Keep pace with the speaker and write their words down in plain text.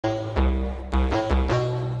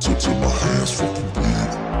till my hands fucking bleed.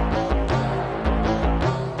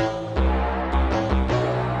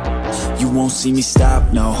 You won't see me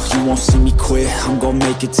stop, no, you won't see me quit. I'm gon'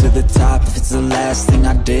 make it to the top if it's the last thing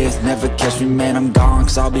I did. Never catch me, man, I'm gone,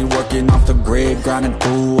 cause I'll be working off the grid, grinding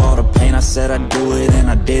through all the pain. I said I'd do it, and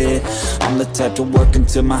I did. I'm the type to work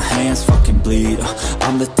until my hands fucking bleed.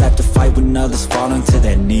 I'm the type to fight when others fall into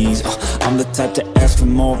their knees. I'm the type to ask for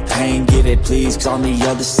more pain, get it please, cause on the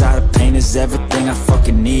other side of pain is everything I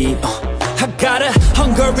fucking need. I got a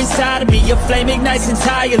hunger inside of me, a flame ignites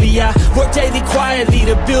entirely. I work daily quietly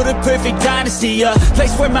to build a perfect dynasty, a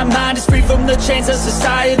place where my mind is free from the chains of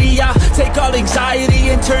society. I take all anxiety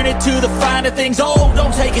and turn it to the finer things. Oh,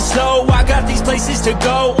 don't take it slow, I got these places to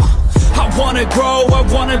go. I wanna grow, I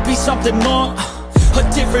wanna be something more, a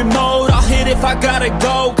different mode. I'll hit if I gotta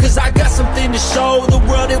go, cause I got something to show the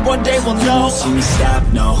world, and one day will know. You won't see me stop,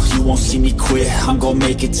 no, you won't see me quit. I'm gon'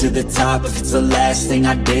 make it to the top if it's the last thing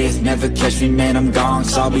I did. Never catch me, man, I'm gone,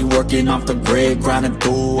 cause I'll be working off the grid, grinding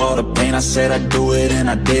through all the pain. I said I'd do it, and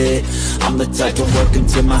I did. I'm the type to work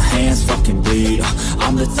until my hands fucking bleed.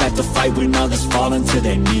 I'm the type to fight when others fall into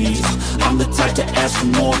their knees. I'm the type to ask for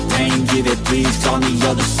more pain, give it please, cause on the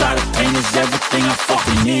other side of pain is everything I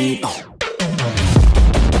fucking need.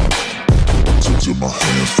 Till my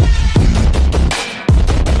hands fucking bleed.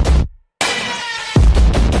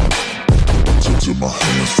 Till my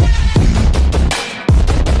hands fucking bleed.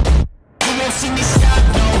 You won't see me stop,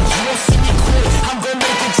 no, you won't see me quit. I'm gonna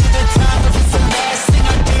make it to the top if it's the last thing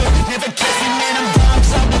I did. Never catch me, man, I'm gone,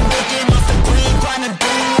 cause I've been working off the grid, grinding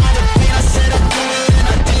through all the pain. I said I'd do it, and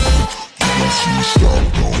I did. You won't see me stop,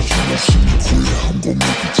 no, you won't see me quit. I'm gonna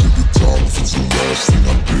make it to the top if it's the last thing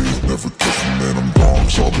I did. Never catch me, man, I'm gone,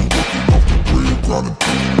 cause I've been working off the grid, grinding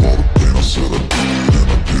through all the pain. I said I'd do it,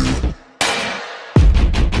 and I did.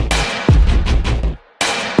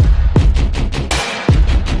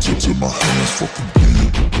 Till my hands fucking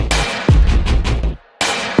bleed.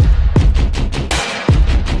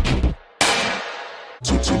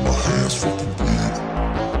 Till my hands fucking bleed.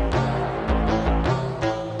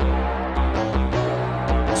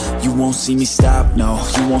 You won't see me stop, no,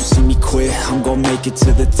 you won't see me quit. I'm gon' make it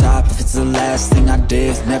to the top if it's the last thing I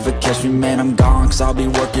did. Never catch me, man, I'm gone, cause I'll be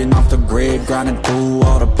working off the grid, grinding through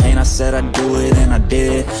all the pain. I said I'd do it, and I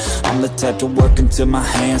did. I'm the type to work until my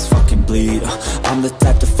hands fucking bleed. I'm the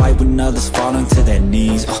type to fight when others fall into their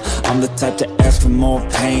knees. I'm the type to ask for more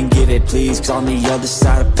pain, get it please, cause on the other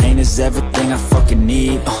side of pain is everything I fucking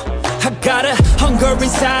need. I got a hunger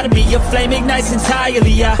inside of me, a flame ignites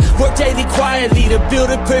entirely. I work daily quietly to build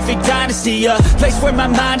a perfect dynasty, a place where my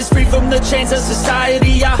mind is free from the chains of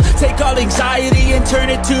society. I take all anxiety and turn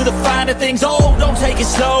it to the finer things. Oh, don't take it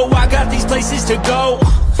slow, I got these places to go.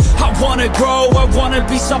 I wanna grow, I wanna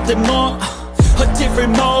be something more, a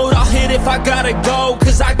different mode. I'll hit if I gotta go,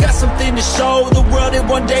 cause I got something to show the world, and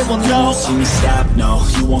one day will know. You won't see me stop, no,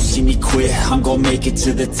 you won't see me quit. I'm gon' make it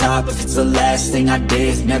to the top if it's the last thing I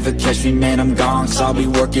did. Never catch me, man, I'm gone, cause I'll be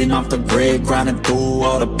working off the grid, grinding through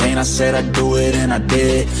all the pain. I said I'd do it, and I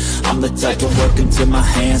did. I'm the type to work until my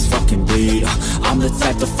hands fucking bleed. I'm the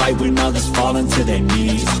type to fight when others fall into their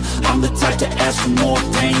knees. I'm the type to ask for more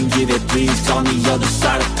pain, give it please, cause on the other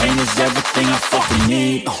side of pain is everything I fucking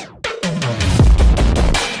need.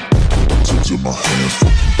 Till my hands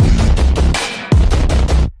fucking bleed.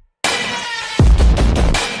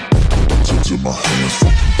 Till my hands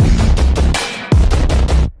fucking bleed.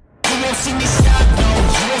 You won't see me stop, no,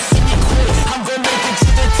 you won't see me quit. I'm gonna make it to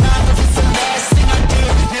the top if it's the last thing I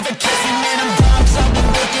did. Never catch me, man, I'm gone, cause I've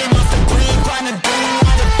been working off the grid, grinding through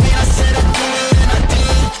all the pain. I said I'd do it, and I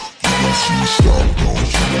did. You won't see me stop, no,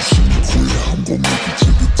 you won't see me quit. I'm gonna make it to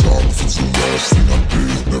the top if it's the last thing I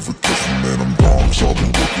did. Never catch me, man, I'm gone, cause I've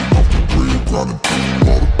been working off the grid, grinding through all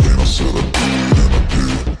the pain. I said I'd do it, and I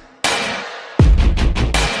did.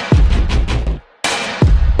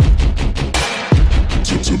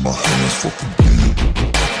 Till my hands fucking bleed.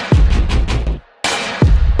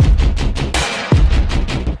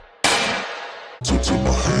 Till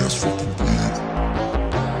my hands fucking bleed.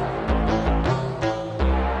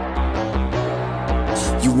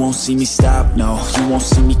 You won't see me stop, no, you won't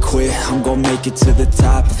see me quit. I'm gon' make it to the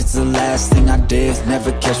top if it's the last thing I did.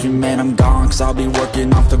 Never catch me, man, I'm gone, cause I'll be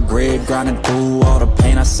working off the grid, grinding through all the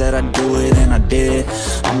pain. I said I'd do it, and I did.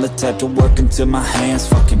 I'm the type to work until my hands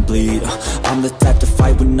fucking bleed. I'm the type to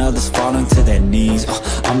fight when others fall into their knees.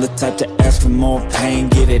 I'm the type to ask for more pain,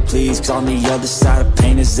 get it please, cause on the other side of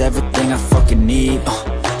pain is everything I fucking need.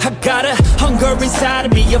 I got a hunger inside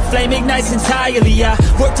of me, a flame ignites entirely. I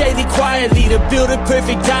work daily quietly to build a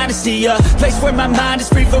perfect dynasty, a place where my mind is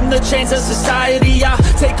free from the chains of society. I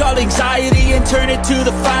take all anxiety and turn it to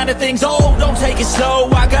the finer things. Oh, don't take it slow,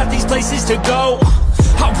 I got these places to go.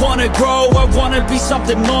 I wanna grow, I wanna be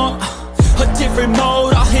something more, a different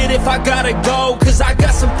mode, I'll hit if I gotta go. Cause I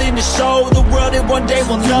got something to show the world that one day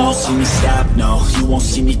will know. You won't see me stop, no, you won't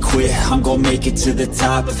see me quit. I'm gonna make it to the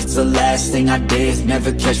top if it's the last thing I did.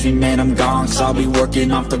 Never catch me, man, I'm gone, cause I'll be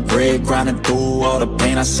working off the grid, grinding through all the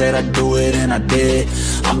pain. I said I'd do it and I did.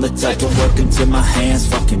 I'm the type to work until my hands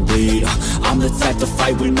fucking bleed. I'm the type to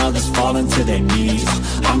fight when others fall into their knees.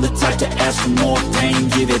 I'm the type to ask for more pain,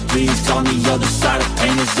 give it please. On the other side of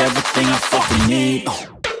pain is everything I fucking need.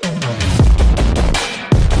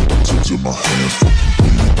 Till my hands fucking